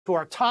To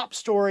our top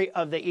story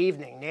of the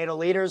evening, NATO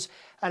leaders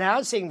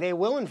announcing they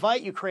will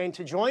invite Ukraine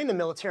to join the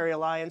military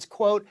alliance,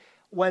 quote,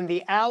 when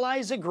the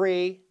allies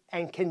agree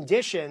and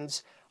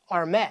conditions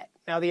are met.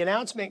 Now, the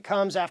announcement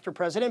comes after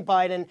President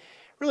Biden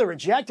really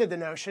rejected the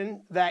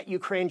notion that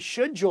Ukraine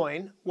should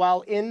join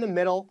while in the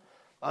middle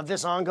of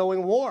this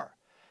ongoing war.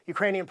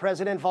 Ukrainian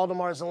President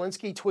Volodymyr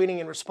Zelenskyy tweeting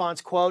in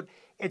response, quote,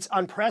 it's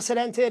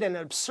unprecedented and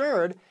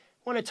absurd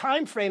when a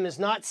time frame is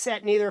not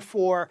set neither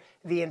for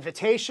the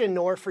invitation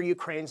nor for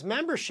Ukraine's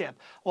membership,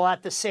 while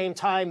at the same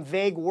time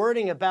vague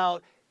wording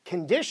about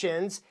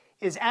conditions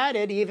is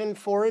added even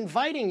for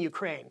inviting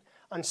Ukraine.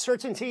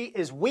 Uncertainty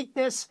is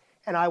weakness,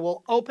 and I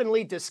will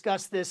openly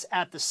discuss this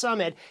at the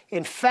summit.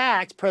 In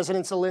fact,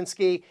 President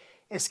Zelenskyy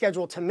is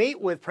scheduled to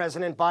meet with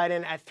President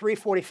Biden at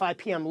 3:45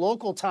 p.m.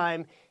 local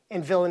time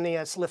in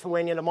Vilnius,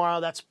 Lithuania tomorrow.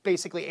 That's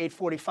basically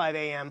 8:45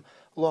 a.m.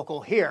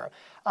 local here.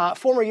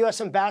 Former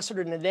U.S.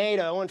 Ambassador to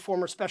NATO and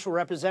former Special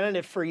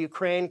Representative for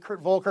Ukraine,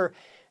 Kurt Volker,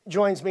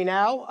 joins me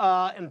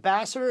now.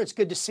 Ambassador, it's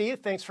good to see you.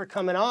 Thanks for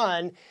coming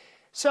on.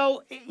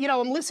 So, you know,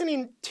 I'm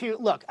listening to,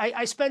 look,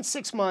 I spent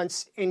 6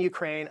 months in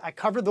Ukraine. I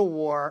covered the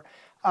war.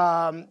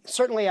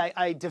 Certainly,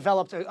 I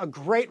developed a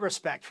great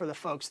respect for the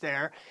folks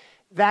there.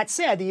 That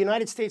said, the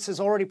United States has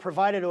already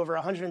provided over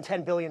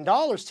 $110 billion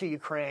to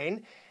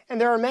Ukraine. And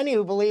there are many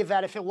who believe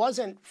that if it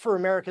wasn't for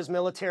America's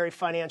military,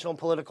 financial, and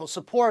political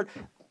support,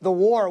 the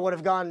war would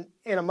have gone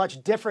in a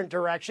much different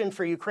direction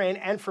for Ukraine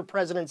and for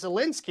President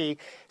Zelenskyy.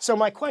 So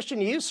my question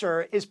to you,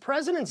 sir, is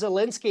President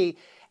Zelenskyy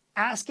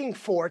asking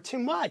for too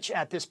much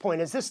at this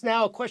point? Is this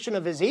now a question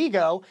of his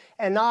ego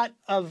and not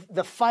of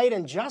the fight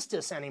and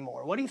justice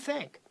anymore? What do you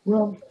think?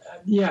 Well,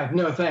 yeah,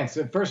 no, thanks.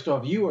 First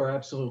off, you are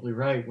absolutely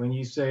right when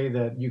you say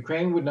that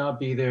Ukraine would not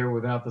be there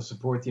without the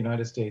support the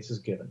United States has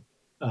given.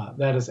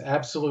 That is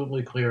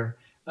absolutely clear.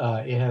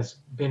 It has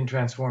been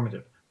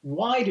transformative.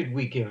 Why did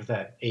we give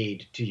that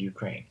aid to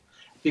Ukraine?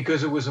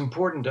 Because it was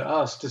important to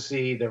us to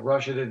see that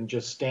Russia didn't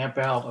just stamp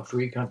out a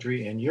free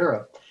country in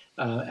Europe,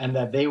 and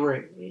that they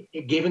were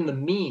given the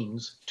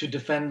means to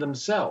defend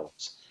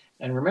themselves.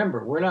 And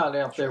remember, we're not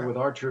out there with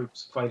our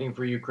troops fighting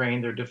for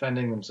Ukraine. They're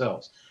defending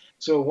themselves.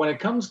 So when it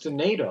comes to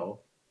NATO,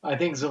 I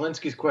think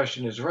Zelensky's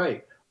question is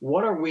right.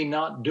 What are we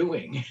not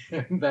doing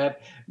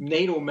that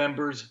NATO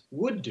members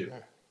would do?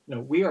 You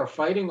know, we are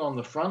fighting on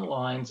the front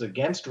lines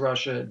against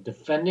Russia,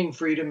 defending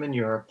freedom in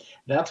Europe.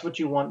 That's what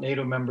you want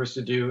NATO members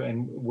to do.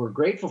 And we're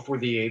grateful for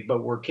the aid,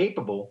 but we're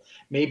capable,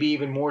 maybe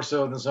even more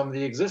so than some of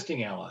the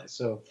existing allies.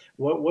 So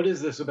what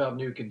is this about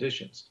new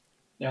conditions?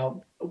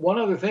 Now, one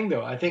other thing,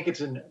 though, I think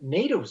it's in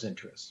NATO's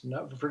interest.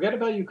 Forget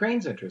about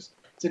Ukraine's interest.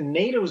 It's in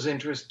NATO's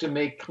interest to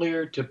make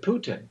clear to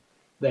Putin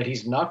that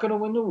he's not going to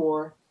win the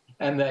war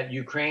and that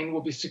Ukraine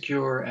will be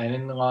secure and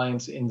in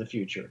alliance in the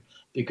future,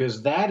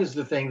 because that is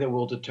the thing that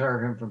will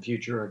deter him from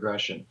future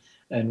aggression.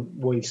 And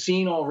we've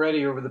seen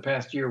already over the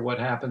past year what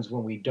happens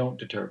when we don't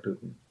deter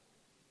Putin.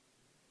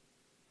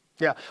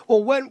 Yeah.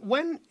 Well,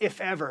 when, if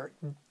ever,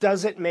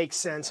 does it make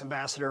sense,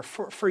 Ambassador,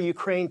 for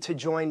Ukraine to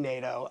join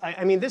NATO?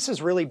 I mean, this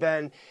has really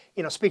been,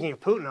 you know, speaking of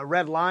Putin, a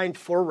red line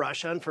for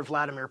Russia and for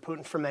Vladimir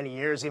Putin for many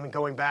years, even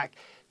going back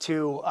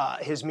to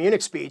his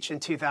Munich speech in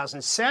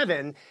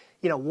 2007,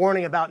 you know,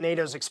 warning about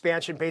NATO's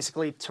expansion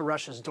basically to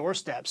Russia's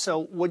doorstep.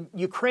 So would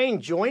Ukraine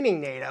joining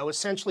NATO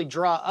essentially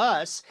draw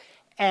us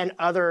and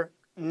other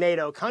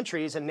NATO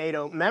countries and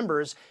NATO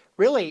members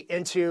really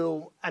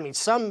into, I mean,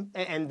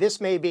 and this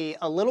may be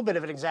a little bit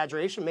of an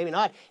exaggeration, maybe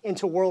not,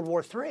 into World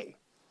War III?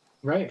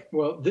 Right.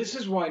 Well, this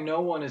is why no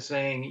one is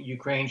saying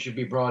Ukraine should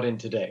be brought in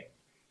today.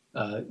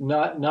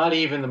 Not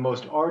even the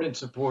most ardent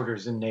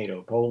supporters in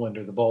NATO, Poland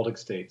or the Baltic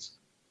states,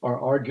 are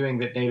arguing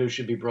that NATO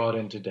should be brought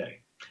in today.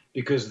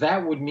 Because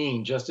that would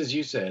mean, just as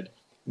you said,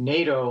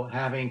 NATO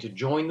having to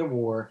join the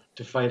war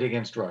to fight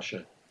against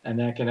Russia. And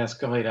that can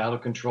escalate out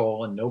of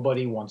control, and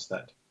nobody wants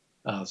that.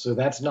 So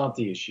that's not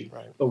the issue.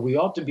 Right. But we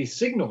ought to be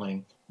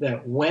signaling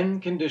that when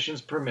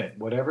conditions permit,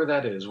 whatever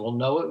that is, we'll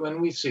know it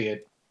when we see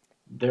it,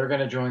 they're going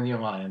to join the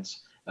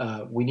alliance.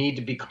 We need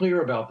to be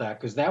clear about that,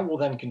 because that will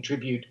then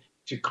contribute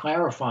to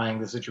clarifying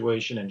the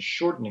situation and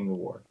shortening the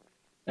war.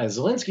 As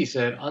Zelenskyy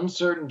said,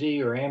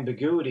 uncertainty or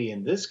ambiguity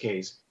in this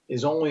case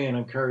is only an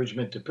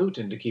encouragement to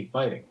Putin to keep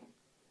fighting.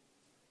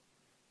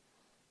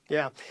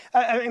 Yeah.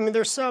 I mean,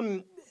 there's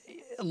some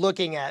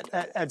looking at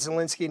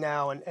Zelenskyy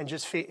now and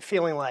just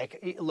feeling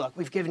like, look,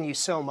 we've given you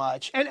so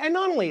much. And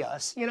not only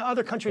us, you know,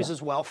 other countries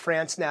as well.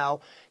 France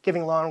now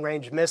giving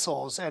long-range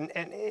missiles. And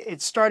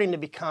it's starting to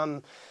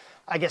become,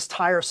 I guess,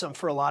 tiresome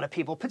for a lot of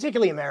people,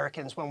 particularly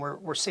Americans, when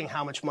we're seeing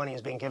how much money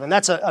is being given.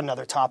 That's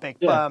another topic.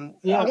 Yeah.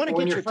 I want to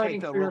get your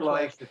take, though, real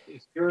quick.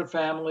 It's your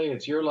family,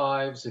 it's your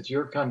lives, it's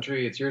your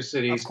country, it's your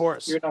cities. Of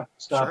course. You're not going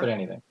to stop at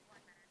anything.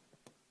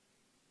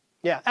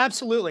 Yeah,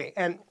 absolutely.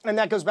 And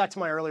that goes back to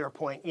my earlier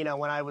point, you know,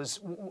 when I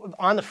was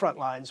on the front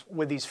lines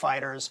with these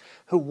fighters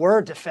who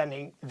were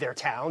defending their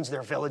towns,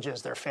 their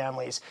villages, their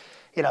families,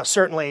 you know,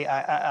 certainly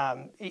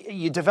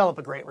you develop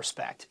a great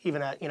respect.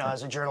 Even, you know,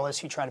 as a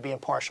journalist, you try to be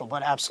impartial,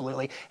 but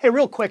absolutely. Hey,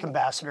 real quick,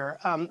 Ambassador,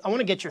 I want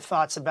to get your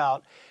thoughts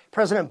about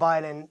President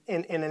Biden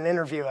in an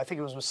interview, I think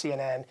it was with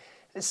CNN,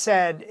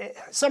 said,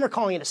 some are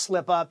calling it a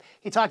slip up.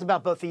 He talked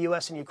about both the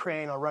U.S. and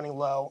Ukraine are running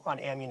low on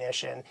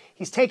ammunition.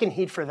 He's taken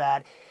heat for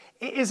that.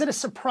 Is it a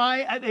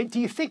surprise? Do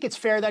you think it's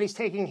fair that he's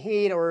taking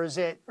heat, or is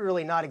it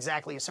really not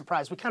exactly a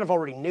surprise? We kind of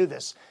already knew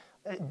this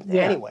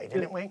anyway,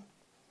 didn't we?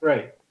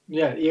 Right.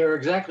 Yeah, you're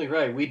exactly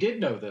right. We did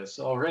know this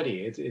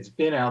already. It's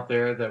been out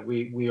there that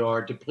we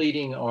are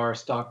depleting our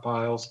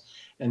stockpiles.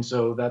 And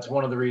so that's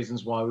one of the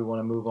reasons why we want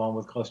to move on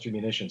with cluster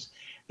munitions.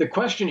 The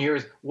question here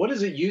is, what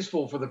is it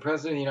useful for the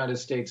President of the United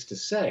States to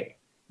say?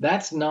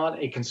 That's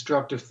not a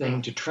constructive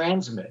thing to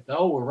transmit.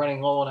 Oh, we're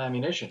running low on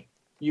ammunition.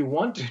 You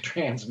want to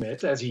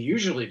transmit, as he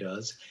usually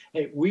does,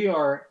 hey, we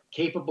are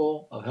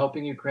capable of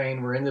helping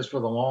Ukraine. We're in this for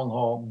the long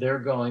haul. They're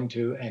going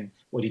to, and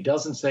what he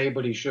doesn't say,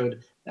 but he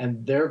should,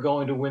 and they're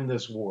going to win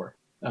this war.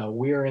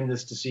 We're in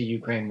this to see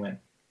Ukraine win.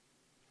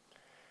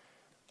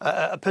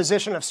 A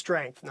position of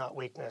strength, not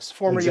weakness.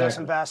 Former U.S.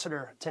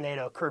 Ambassador to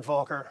NATO, Kurt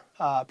Volker.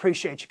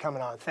 Appreciate you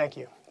coming on. Thank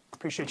you.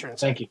 Appreciate your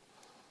insight.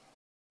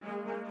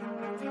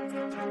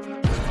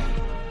 Thank you.